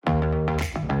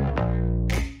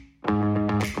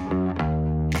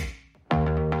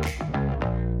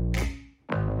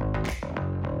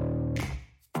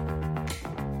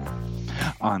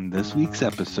On this week's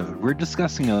episode, we're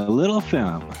discussing a little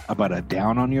film about a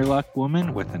down-on-your-luck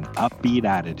woman with an upbeat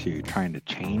attitude trying to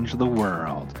change the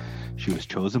world. She was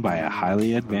chosen by a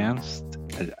highly advanced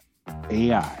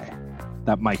AI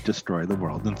that might destroy the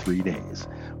world in 3 days.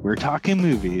 We're talking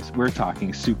movies. We're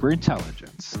talking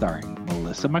Superintelligence, starring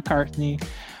Melissa McCarthy,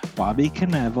 Bobby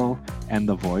Knievel, and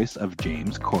the voice of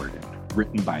James Corden.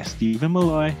 Written by Stephen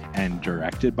Malloy and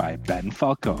directed by Ben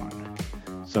Falcone.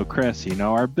 So, Chris, you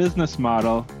know our business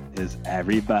model is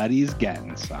everybody's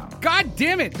getting some. God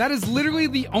damn it! That is literally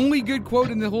the only good quote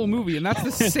in the whole movie, and that's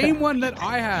the same one that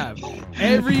I have.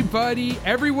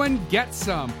 Everyone gets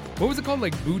some. What was it called?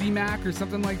 Like Booty Mac or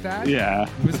something like that? Yeah.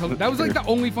 That was like the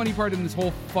only funny part in this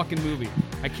whole fucking movie.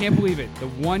 I can't believe it. The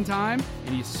one time,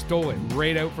 and you stole it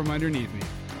right out from underneath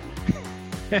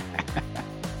me.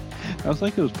 I was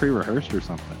like it was pre-rehearsed or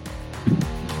something.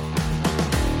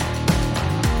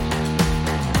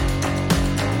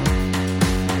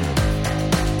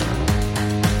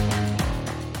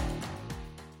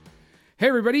 Hey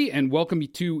everybody, and welcome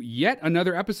to yet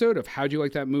another episode of How'd You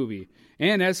Like That Movie?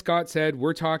 And as Scott said,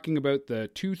 we're talking about the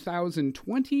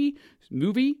 2020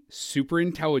 movie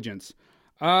Superintelligence.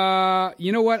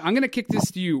 You know what? I'm going to kick this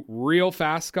to you real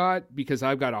fast, Scott, because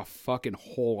I've got a fucking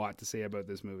whole lot to say about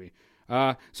this movie.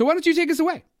 So why don't you take us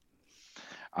away?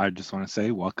 I just want to say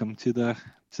welcome to the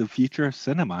future of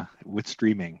cinema with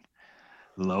streaming.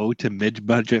 Low to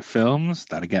mid-budget films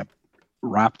that get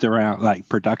wrapped around like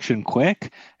production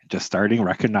quick, just starting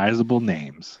recognizable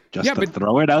names just to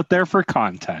throw it out there for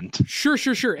content. Sure.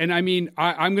 And I mean,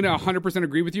 I'm going to 100%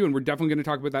 agree with you, and we're definitely going to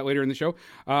talk about that later in the show.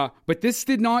 But this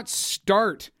did not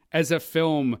start as a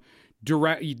film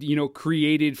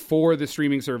created for the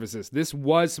streaming services. This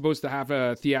was supposed to have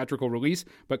a theatrical release,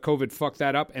 but COVID fucked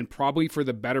that up, and probably for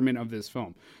the betterment of this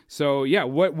film. So yeah,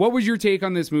 what was your take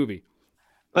on this movie?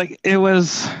 Like, it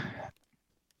was,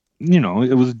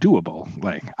 it was doable.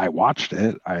 Like, I watched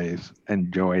it. I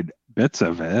enjoyed bits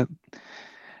of it.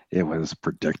 It was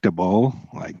predictable,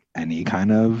 like any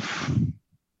kind of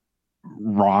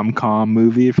rom-com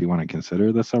movie, if you want to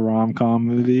consider this a rom-com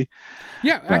movie.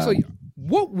 Yeah, actually,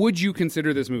 what would you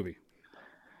consider this movie?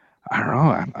 I don't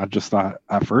know. I just thought,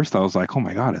 at first I was like, oh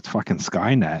my God, it's fucking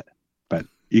Skynet. But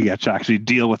you get to actually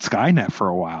deal with Skynet for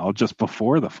a while just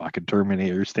before the fucking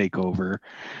Terminators take over.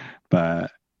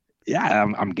 But yeah,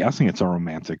 I'm guessing it's a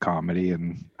romantic comedy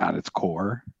and at its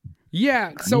core.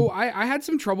 Yeah, so I had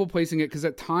some trouble placing it because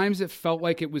at times it felt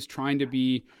like it was trying to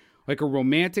be like a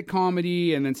romantic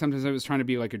comedy, and then sometimes it was trying to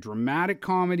be like a dramatic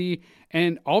comedy.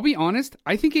 And I'll be honest,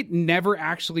 I think it never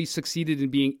actually succeeded in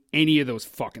being any of those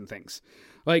fucking things.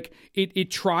 Like, it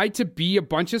tried to be a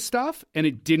bunch of stuff, and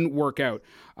it didn't work out.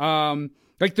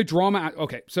 Like the drama.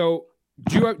 Okay, so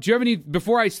do you have any,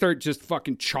 before I start just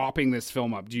fucking chopping this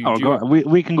film up?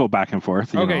 We can go back and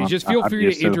forth. Okay, just feel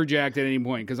free to interject at any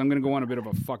point, because I'm going to go on a bit of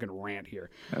a fucking rant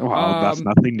here. Well, that's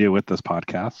nothing new with this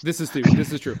podcast. This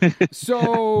is true.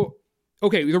 So,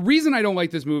 okay, the reason I don't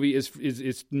like this movie is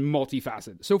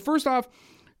multifaceted. So first off,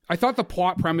 I thought the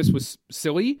plot premise was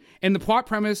silly, and the plot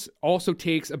premise also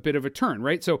takes a bit of a turn,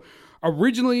 right? So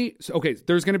originally,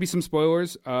 there's going to be some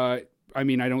spoilers. I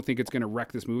mean, I don't think it's going to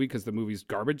wreck this movie because the movie's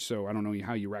garbage, so I don't know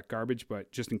how you wreck garbage, but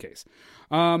just in case.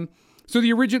 So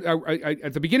the original,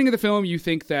 at the beginning of the film, you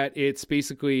think that it's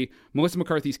basically Melissa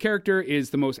McCarthy's character is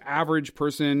the most average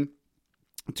person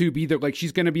to be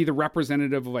she's going to be the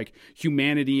representative of like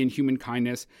humanity and human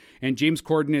kindness. And James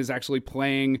Corden is actually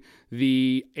playing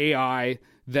the AI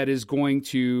that is going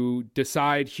to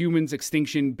decide humans'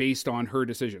 extinction based on her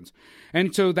decisions.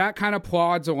 And so that kind of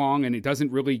plods along, and it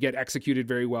doesn't really get executed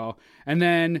very well. And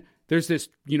then there's this,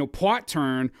 plot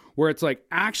turn where it's like,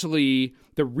 actually,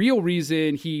 the real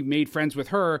reason he made friends with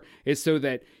her is so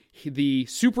that the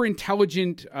super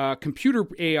intelligent computer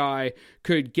AI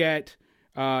could get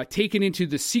taken into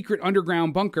the secret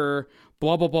underground bunker,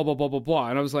 blah, blah, blah, blah, blah, blah, blah.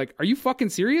 And I was like, are you fucking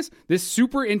serious? This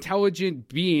super intelligent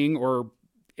being, or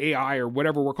AI, or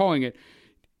whatever we're calling it,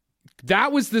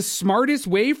 that was the smartest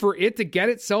way for it to get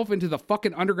itself into the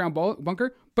fucking underground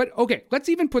bunker? But okay, let's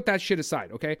even put that shit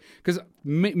aside, okay? Because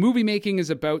movie making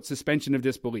is about suspension of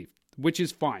disbelief, which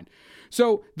is fine.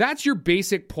 So that's your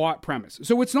basic plot premise.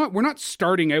 So we're not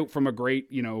starting out from a great,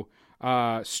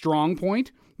 strong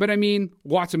point, but I mean,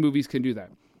 lots of movies can do that.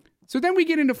 So then we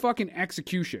get into fucking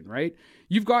execution, right?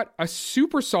 You've got a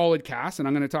super solid cast, and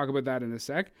I'm going to talk about that in a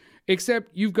sec, except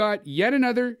you've got yet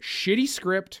another shitty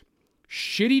script,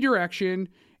 shitty direction,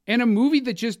 and a movie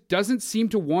that just doesn't seem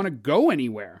to want to go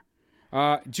anywhere.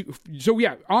 So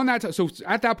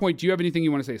at that point, do you have anything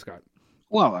you want to say, Scott?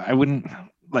 Well, I wouldn't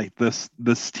like this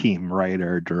team,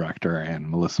 writer, director, and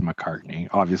Melissa McCarthy.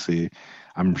 Obviously,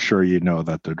 I'm sure you know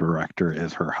that the director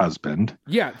is her husband.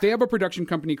 Yeah, they have a production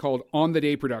company called On the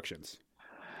Day Productions.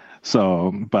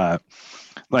 So, but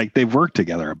like they've worked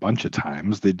together a bunch of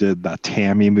times. They did that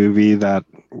Tammy movie that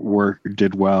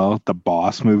did well, the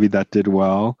Boss movie that did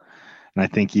well, and I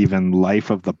think even Life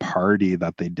of the Party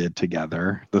that they did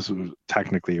together. This was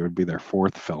technically it would be their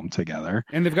fourth film together,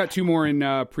 and they've got 2 more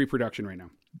in pre-production right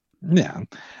now. Yeah,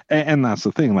 and that's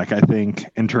the thing. Like I think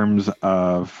in terms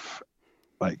of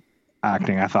like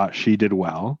acting, I thought she did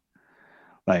well.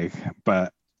 Like,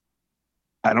 but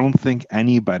I don't think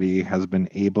anybody has been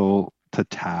able to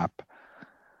tap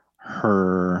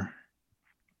her,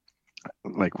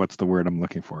 like, what's the word I'm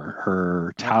looking for?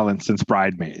 Her talent since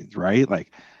Bridesmaids, right?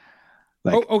 Like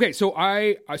oh, okay. So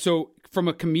from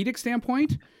a comedic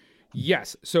standpoint,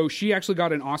 yes. So she actually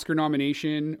got an Oscar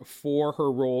nomination for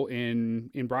her role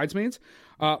in Bridesmaids.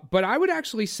 But I would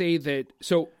actually say that,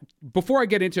 so before I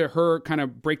get into her kind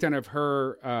of breakdown of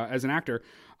her as an actor,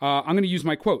 I'm going to use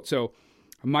my quote. So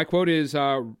my quote is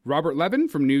Robert Levin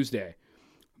from Newsday.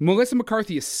 Melissa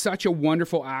McCarthy is such a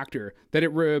wonderful actor that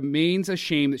it remains a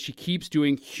shame that she keeps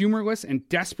doing humorless and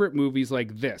desperate movies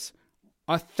like this.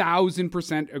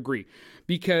 1,000% agree.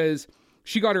 Because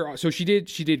she got her, so she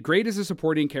did great as a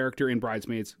supporting character in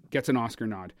Bridesmaids, gets an Oscar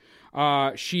nod.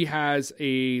 She has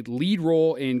a lead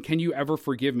role in Can You Ever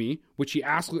Forgive Me, which she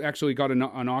actually got an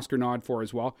Oscar nod for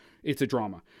as well. It's a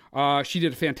drama. She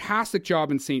did a fantastic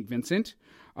job in St. Vincent.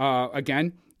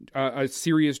 Again, a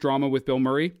serious drama with Bill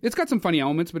Murray. It's got some funny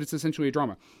elements, but it's essentially a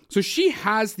drama. So she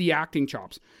has the acting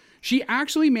chops. She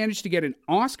actually managed to get an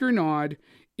Oscar nod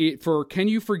for Can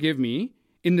You Forgive Me.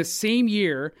 In the same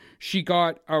year, she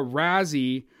got a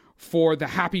Razzie for the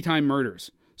Happy Time Murders.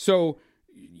 So,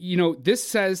 you know, this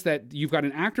says that you've got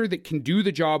an actor that can do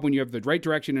the job when you have the right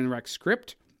direction and the right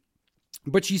script,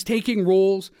 but she's taking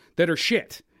roles that are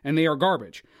shit and they are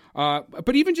garbage.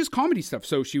 But even just comedy stuff.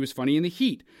 So she was funny in The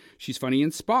Heat. She's funny in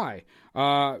Spy.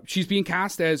 She's being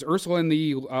cast as Ursula in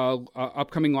the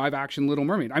upcoming live action Little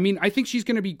Mermaid. I mean, I think she's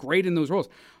going to be great in those roles.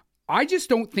 I just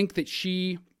don't think that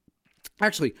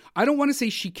actually, I don't want to say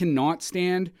she cannot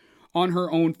stand on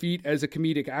her own feet as a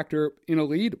comedic actor in a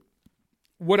lead.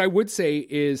 What I would say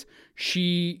is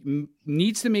she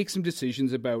needs to make some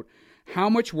decisions about how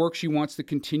much work she wants to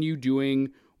continue doing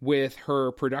with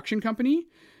her production company,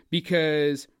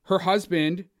 because her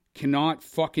husband cannot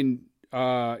fucking,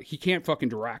 he can't fucking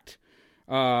direct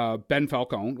Ben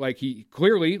Falcone. Like he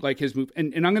clearly, like his move,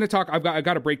 and I'm going to talk, I've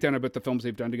got a breakdown about the films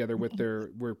they've done together with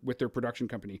their production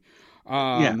company.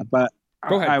 Yeah, but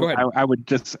go ahead. I would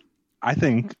just, I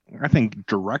think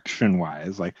direction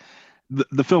wise, like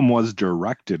the film was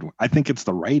directed. I think it's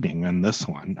the writing in this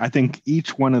one. I think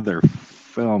each one of their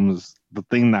films, the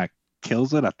thing that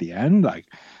kills it at the end, like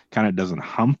kind of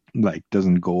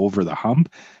doesn't go over the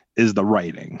hump, is the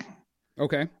writing.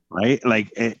 Okay. Right?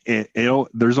 Like it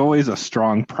there's always a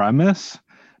strong premise,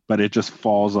 but it just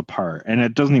falls apart. And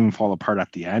it doesn't even fall apart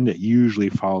at the end. It usually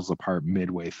falls apart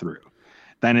midway through.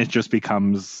 Then it just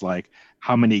becomes like,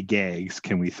 how many gags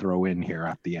can we throw in here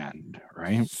at the end,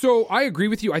 right? So I agree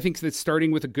with you. I think that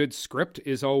starting with a good script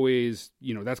is always,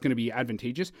 that's going to be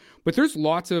advantageous. But there's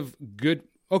lots of good...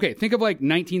 Okay, think of like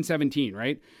 1917,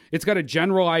 right? It's got a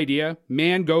general idea.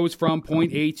 Man goes from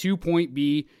point A to point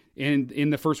B in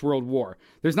the First World War.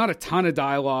 There's not a ton of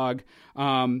dialogue.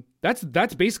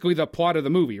 That's basically the plot of the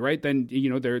movie, right? Then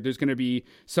there's going to be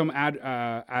some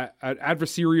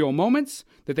adversarial moments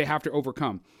that they have to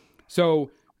overcome.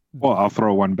 So, well, I'll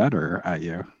throw one better at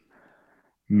you.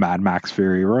 Mad Max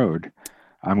Fury Road.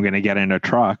 I'm going to get in a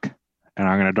truck and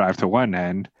I'm going to drive to one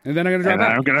end, and then I'm going to drive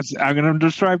back. I'm going to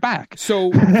just drive back. So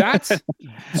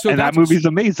that movie's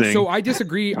amazing. So I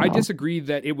disagree. I disagree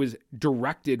that it was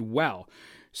directed well.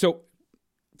 So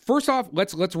first off,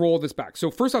 let's roll this back.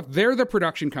 So first off, they're the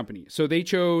production company. So they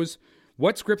chose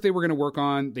what script they were going to work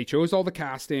on. They chose all the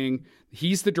casting.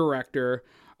 He's the director.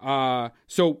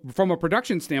 So from a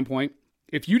production standpoint,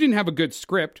 if you didn't have a good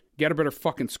script, get a better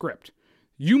fucking script.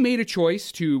 You made a choice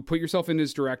to put yourself in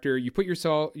as director. You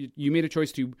made a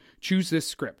choice to choose this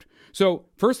script. So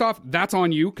first off, that's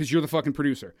on you because you're the fucking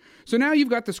producer. So now you've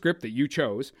got the script that you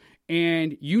chose,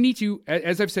 and you need to,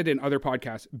 as I've said in other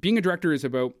podcasts, being a director is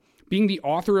about being the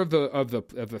author of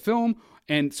the film,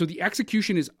 and so the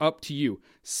execution is up to you,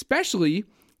 especially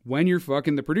when you're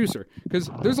fucking the producer.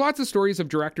 Because there's lots of stories of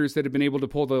directors that have been able to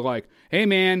pull the like, hey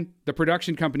man, the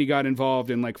production company got involved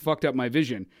and like fucked up my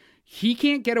vision. He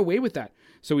can't get away with that.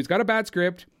 So he's got a bad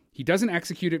script. He doesn't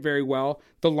execute it very well.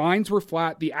 The lines were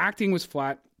flat. The acting was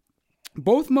flat.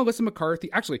 both Melissa McCarthy,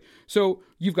 actually, so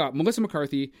you've got Melissa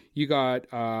McCarthy, you got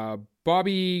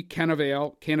Bobby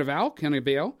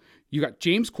Cannavale, you got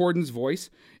James Corden's voice,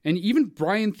 and even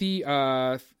Brian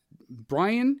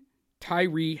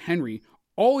Tyree Henry.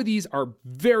 All of these are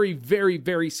very, very,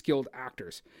 very skilled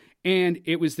actors. And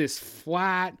it was this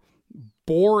flat,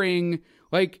 boring,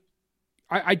 like,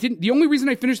 I didn't, the only reason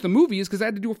I finished the movie is because I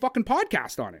had to do a fucking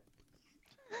podcast on it.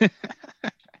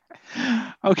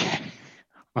 Okay.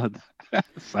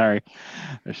 Sorry,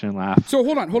 I shouldn't laugh. So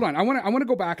hold on. I want to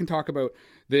go back and talk about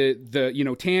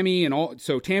the Tammy and all.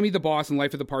 So Tammy the Boss and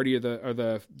Life of the Party are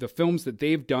the films that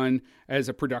they've done as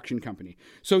a production company.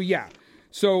 So yeah,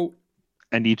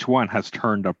 and each one has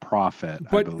turned a profit,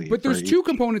 I believe. But there's two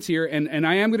components here, and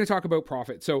I am going to talk about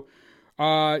profit. So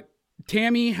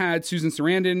Tammy had Susan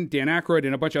Sarandon, Dan Aykroyd,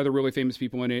 and a bunch of other really famous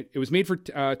people in it. It was made for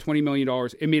 $20 million.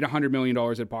 It made $100 million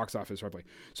at box office, roughly.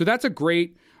 So that's a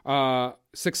great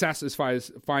success as far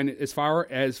as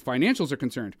financials are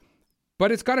concerned.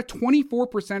 But it's got a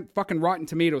 24% fucking Rotten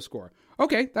Tomato score.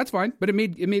 Okay, that's fine, but it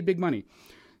made big money.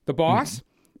 The Boss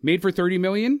made for $30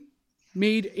 million,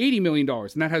 made $80 million,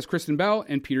 and that has Kristen Bell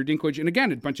and Peter Dinklage, and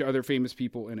again, a bunch of other famous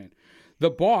people in it. The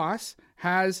Boss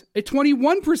has a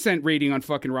 21% rating on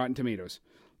fucking Rotten Tomatoes.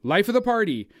 Life of the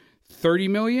Party, 30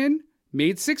 million,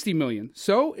 made 60 million.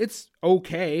 So it's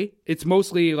okay. It's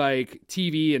mostly like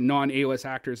TV and non-A-list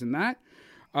actors in that.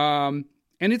 And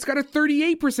it's got a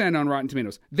 38% on Rotten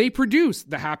Tomatoes. They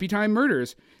produced The Happy Time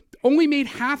Murders, only made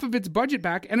half of its budget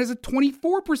back, and has a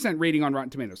 24% rating on Rotten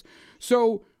Tomatoes.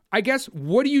 So I guess,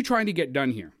 what are you trying to get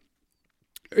done here?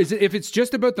 If it's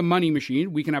just about the money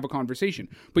machine, we can have a conversation.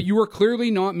 But you are clearly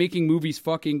not making movies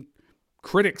fucking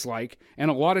critics like,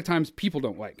 and a lot of times people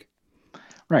don't like.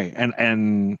 Right.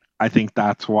 And I think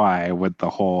that's why with the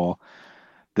whole,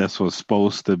 this was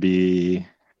supposed to be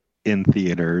in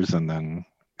theaters and then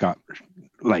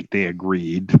they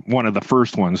agreed. One of the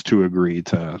first ones to agree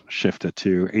to shift it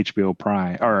to HBO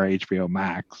Prime or HBO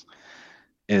Max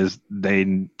is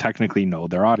they technically know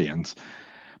their audience.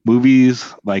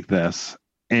 Movies like this,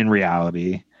 in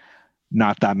reality,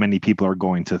 not that many people are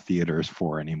going to theaters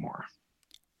for anymore.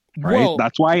 Right? Well,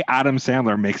 that's why Adam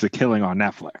Sandler makes a killing on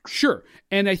Netflix. Sure.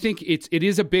 And I think it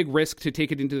is a big risk to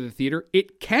take it into the theater.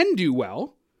 It can do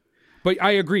well, but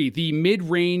I agree. The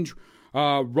mid-range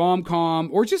rom-com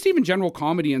or just even general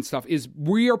comedy and stuff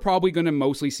we are probably going to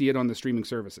mostly see it on the streaming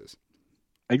services.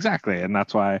 Exactly. And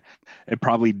that's why it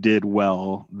probably did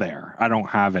well there. I don't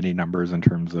have any numbers in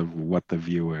terms of what the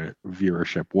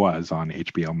viewership was on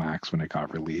HBO Max when it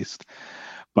got released.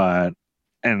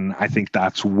 And I think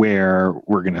that's where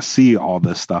we're going to see all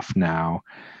this stuff now.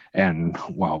 And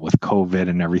well, with COVID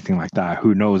and everything like that,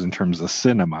 who knows in terms of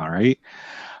cinema, right?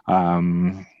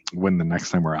 When the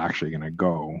next time we're actually going to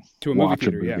go to a movie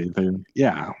theater,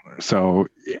 yeah. So,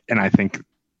 and I think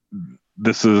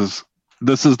this is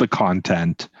the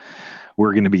content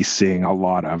we're going to be seeing a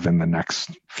lot of in the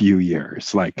next few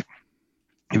years. Like,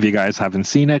 if you guys haven't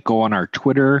seen it, go on our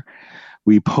Twitter.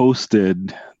 We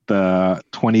posted the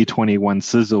 2021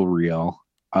 sizzle reel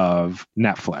of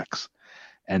Netflix,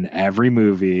 and every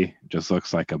movie just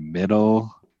looks like a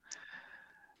mid-budget,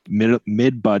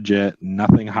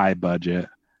 nothing high budget.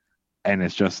 And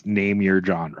it's just name your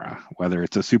genre, whether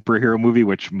it's a superhero movie,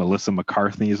 which Melissa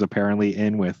McCarthy is apparently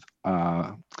in with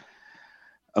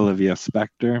Olivia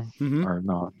Spector,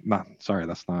 or sorry,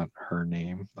 that's not her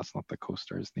name. That's not the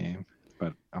co-star's name.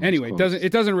 But anyway,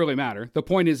 it doesn't really matter. The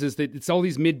point is that it's all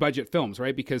these mid-budget films,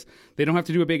 right? Because they don't have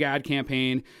to do a big ad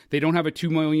campaign. They don't have a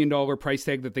 $2 million price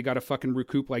tag that they got to fucking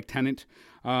recoup like Tenet.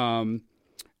 And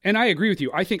I agree with you.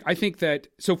 I think that.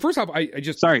 So first off, I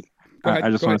just sorry.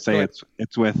 I just want to say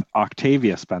it's with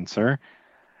Octavia Spencer,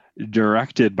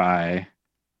 directed by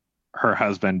her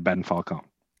husband Ben Falcone.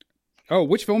 Oh,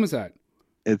 which film is that?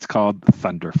 It's called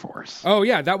Thunder Force. Oh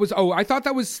yeah, I thought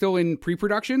that was still in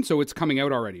pre-production, so it's coming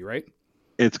out already, right?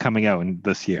 It's coming out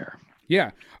this year. Yeah.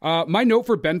 My note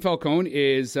for Ben Falcone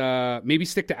is maybe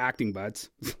stick to acting, buds.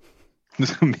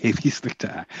 Maybe stick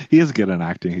to. He is good at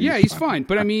acting. He's fine.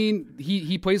 But I mean,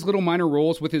 he plays little minor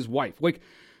roles with his wife. Like,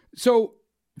 so.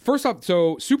 First off,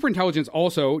 so Superintelligence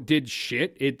also did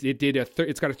shit. It's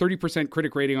got a 30%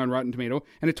 critic rating on Rotten Tomato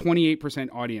and a 28%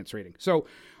 audience rating. So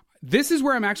this is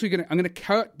where I'm actually gonna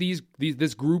cut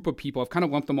this group of people. I've kind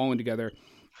of lumped them all in together,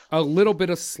 a little bit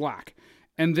of slack,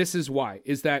 and this is why: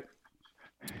 is that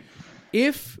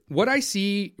if what I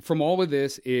see from all of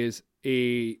this is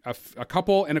a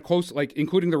couple and a close, like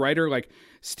including the writer, like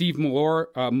Steve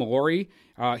Mallory.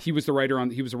 He was a writer on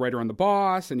The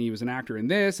Boss, and he was an actor in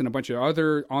this and a bunch of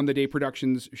other on the day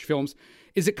productions films.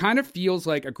 Is it kind of feels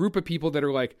like a group of people that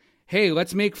are like, hey,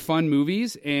 let's make fun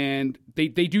movies, and they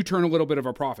do turn a little bit of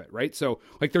a profit, right? So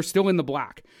like they're still in the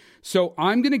black. So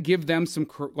I'm going to give them some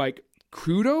like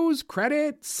kudos,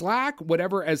 credit, slack,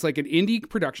 whatever, as like an indie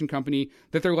production company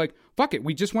that they're like, fuck it,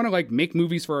 we just want to like make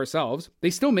movies for ourselves. They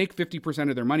still make 50%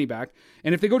 of their money back.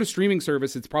 And if they go to streaming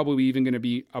service, it's probably even going to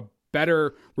be a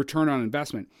better return on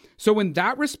investment. So in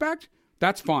that respect,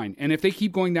 that's fine. And if they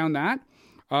keep going down that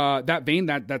vein,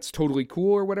 that's totally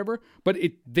cool or whatever. But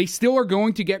they still are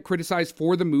going to get criticized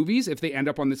for the movies if they end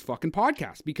up on this fucking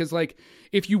podcast. Because like,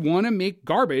 if you want to make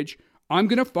garbage, I'm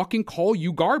going to fucking call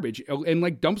you garbage and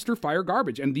like dumpster fire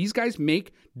garbage. And these guys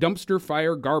make dumpster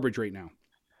fire garbage right now.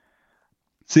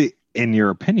 See, in your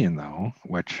opinion though,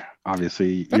 which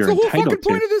obviously that's you're the whole entitled fucking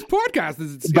point of this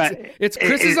podcast.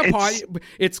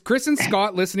 It's Chris and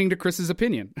Scott listening to Chris's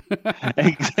opinion.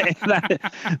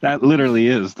 that literally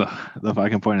is the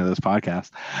fucking point of this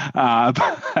podcast.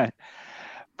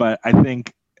 But I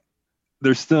think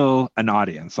there's still an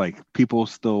audience. Like people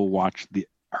still watch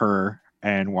her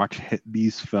and watch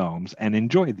these films and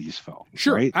enjoy these films.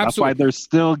 Sure, right? absolutely. That's why they're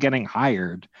still getting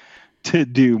hired to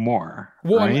do more.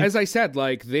 Well, right? As I said,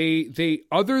 like they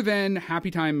other than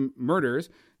Happy Time Murders,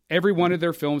 every one of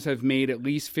their films have made at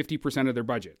least 50% of their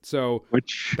budget. So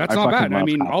which that's not bad. I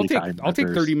mean, I'll take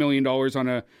 $30 million on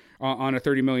a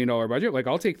 $30 million budget. Like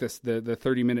I'll take the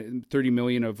 30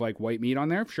 million of like white meat on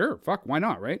there. Sure, fuck, why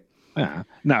not, right? Yeah.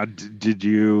 Now, did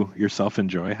you yourself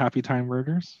enjoy Happy Time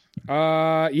Murders?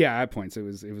 Yeah, at points it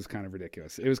was kind of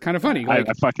ridiculous. It was kind of funny. Like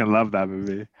I fucking love that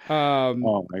movie.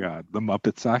 Oh my god, the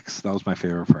Muppet sex, that was my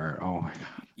favorite part. Oh my god.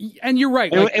 And you're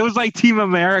right. It was like Team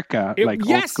America.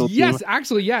 Yes,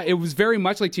 actually, yeah. It was very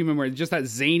much like Team America. Just that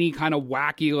zany kind of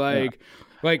wacky,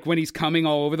 like when he's coming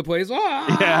all over the place.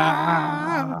 Yeah.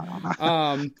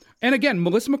 And again,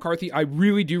 Melissa McCarthy, I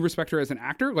really do respect her as an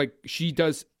actor. Like she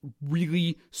does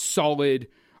really solid,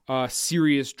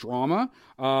 serious drama.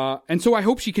 And so I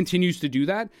hope she continues to do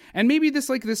that. And maybe this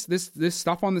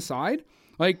stuff on the side,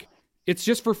 like it's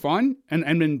just for fun.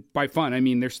 And by fun, I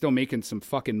mean, they're still making some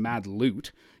fucking mad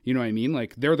loot. You know what I mean?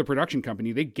 Like they're the production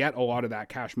company. They get a lot of that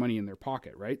cash money in their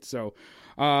pocket. Right. So,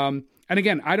 and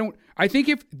again, I think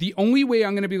if the only way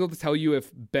I'm going to be able to tell you if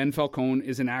Ben Falcone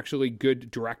is an actually good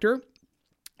director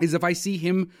is if I see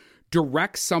him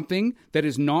direct something that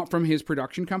is not from his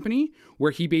production company,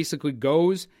 where he basically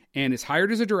goes and is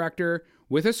hired as a director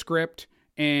with a script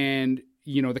and,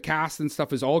 you know, the cast and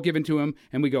stuff is all given to him.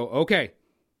 And we go, okay,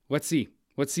 let's see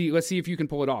if you can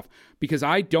pull it off, because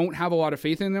I don't have a lot of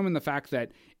faith in them. And the fact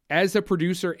that as a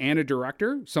producer and a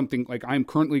director, something like I'm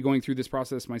currently going through this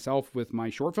process myself with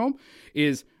my short film,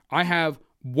 is I have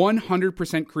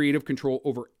 100% creative control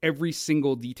over every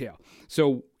single detail.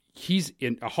 So he's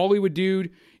a Hollywood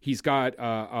dude. He's got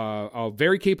a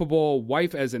very capable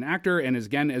wife as an actor and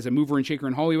as a mover and shaker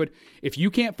in Hollywood. If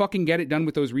you can't fucking get it done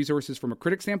with those resources from a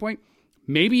critic standpoint,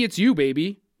 maybe it's you,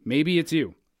 baby. Maybe it's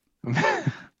you.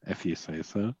 If you say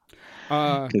so.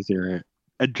 Because you're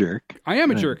a jerk. I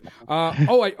am a jerk. I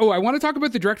want to talk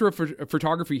about the director of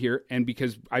photography here, and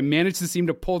because I managed to seem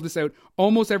to pull this out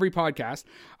almost every podcast.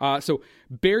 So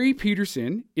Barry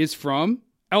Peterson is from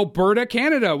Alberta,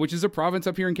 Canada, which is a province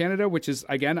up here in Canada, which is,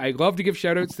 again, I love to give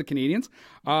shout outs to Canadians.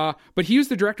 But he was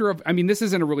the director of, I mean, this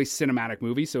isn't a really cinematic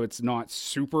movie, so it's not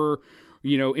super,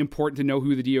 important to know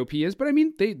who the DOP is. But I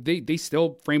mean, they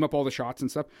still frame up all the shots and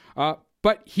stuff.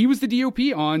 But he was the DOP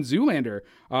on Zoolander.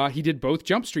 He did both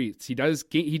Jump Streets. He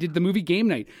did the movie Game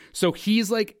Night. So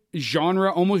he's like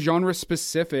almost genre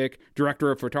specific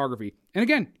director of photography. And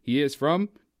again, he is from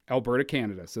Alberta,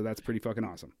 Canada. So that's pretty fucking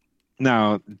awesome.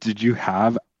 Now, did you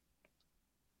have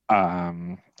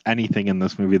anything in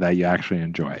this movie that you actually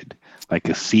enjoyed? Like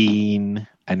a scene,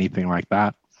 anything like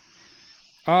that?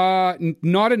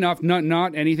 Not enough.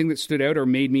 Not anything that stood out or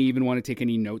made me even want to take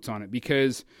any notes on it,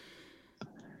 because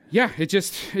yeah,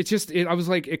 I was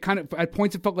like, it kind of, at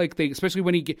points it felt like especially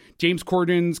when James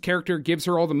Corden's character gives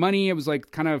her all the money, it was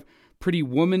like kind of Pretty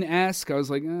Woman-esque. I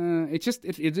was like,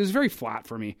 it was very flat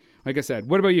for me. Like I said,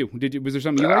 what about you? Was there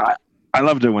something you liked? I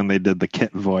loved it when they did the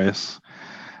Kit voice.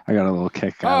 I got a little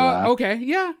kick out of that. Okay.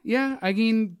 Yeah. I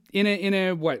mean,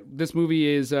 this movie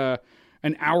is an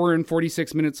hour and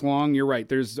 46 minutes long. You're right.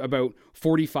 There's about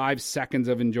 45 seconds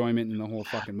of enjoyment in the whole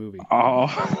fucking movie.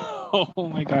 Oh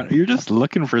my God. You're just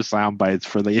looking for sound bites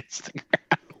for the Instagram.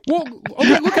 Well,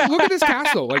 okay, look at this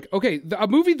cast though. Like, okay, a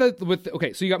movie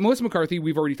so you got Melissa McCarthy,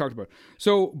 we've already talked about.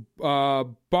 So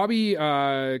Bobby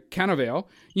Cannavale,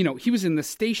 he was in The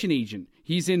Station Agent.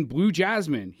 He's in Blue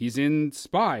Jasmine. He's in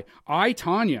Spy. I,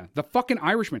 Tonya, The fucking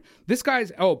Irishman. This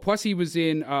guy's, plus he was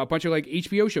in a bunch of like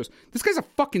HBO shows. This guy's a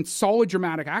fucking solid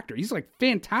dramatic actor. He's like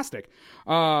fantastic.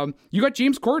 You got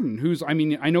James Corden, who's, I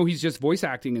mean, I know he's just voice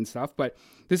acting and stuff, but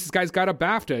this guy's got a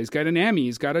BAFTA. He's got an Emmy.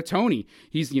 He's got a Tony.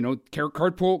 He's,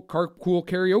 carpool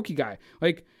karaoke guy.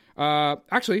 Like,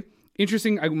 actually,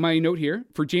 interesting, my note here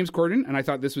for James Corden, and I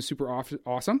thought this was super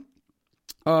awesome.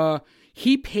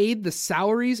 He paid the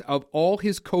salaries of all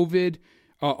his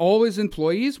all his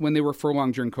employees when they were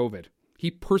furlonged during COVID. He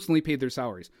personally paid their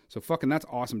salaries. So fucking that's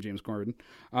awesome, James Corden.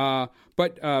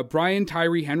 But Brian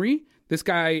Tyree Henry, this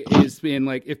guy is in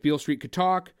like If Beale Street Could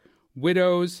Talk,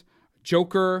 Widows,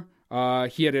 Joker.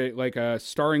 He had a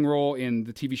starring role in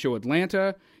the TV show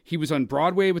Atlanta. He was on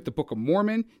Broadway with the Book of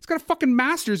Mormon. He's got a fucking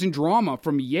master's in drama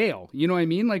from Yale. You know what I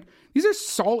mean? Like, these are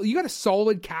solid. You got a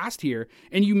solid cast here,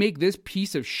 and you make this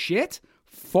piece of shit?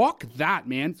 Fuck that,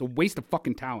 man. It's a waste of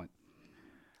fucking talent.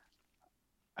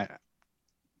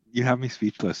 You have me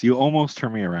speechless. You almost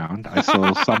turn me around. I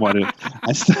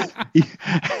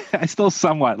still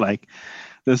somewhat like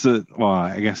this is, well,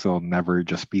 I guess it'll never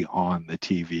just be on the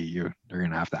TV. They're going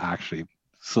to have to actually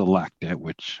select it,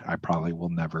 which I probably will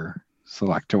never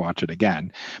select to watch it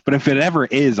again. But if it ever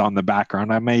is on the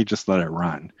background, I may just let it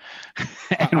run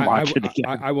and watch it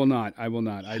again. I will not.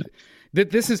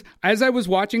 This is, as I was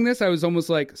watching this, I was almost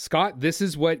like, Scott, this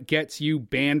is what gets you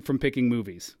banned from picking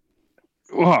movies.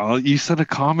 Well, you said a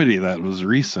comedy that was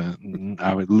recent, and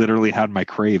I literally had my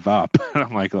crave up. And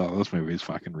I'm like, oh, this movie is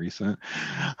fucking recent.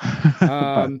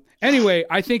 Anyway,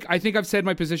 I think I've said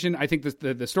my position. I think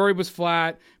the story was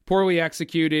flat, poorly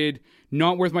executed,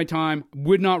 not worth my time.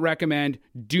 Would not recommend.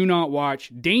 Do not watch.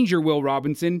 Danger, Will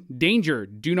Robinson. Danger.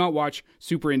 Do not watch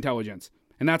Superintelligence.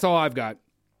 And that's all I've got.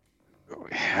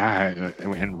 Yeah,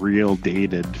 and real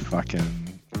dated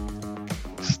fucking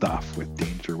stuff with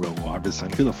Danger, Will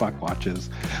Robinson. Who the fuck watches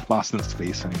Lost in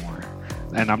Space anymore?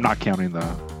 And I'm not counting the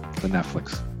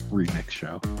Netflix remix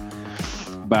show.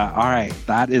 But all right,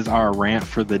 that is our rant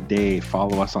for the day.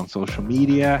 Follow us on social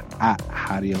media at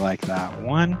How Do You Like That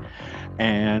One,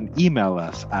 and email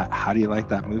us at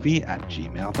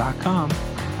howdoyoulikethatmovie@gmail.com.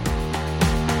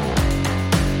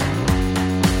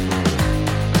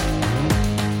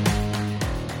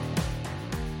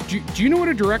 Do you know what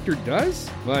a director does?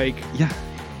 Like, yeah,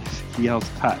 he yells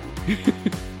cut.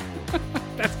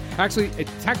 That's actually,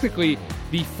 technically,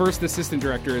 the first assistant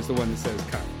director is the one that says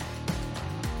cut.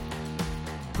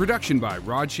 Production by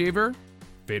Rod Shaver,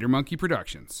 Vader Monkey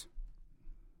Productions.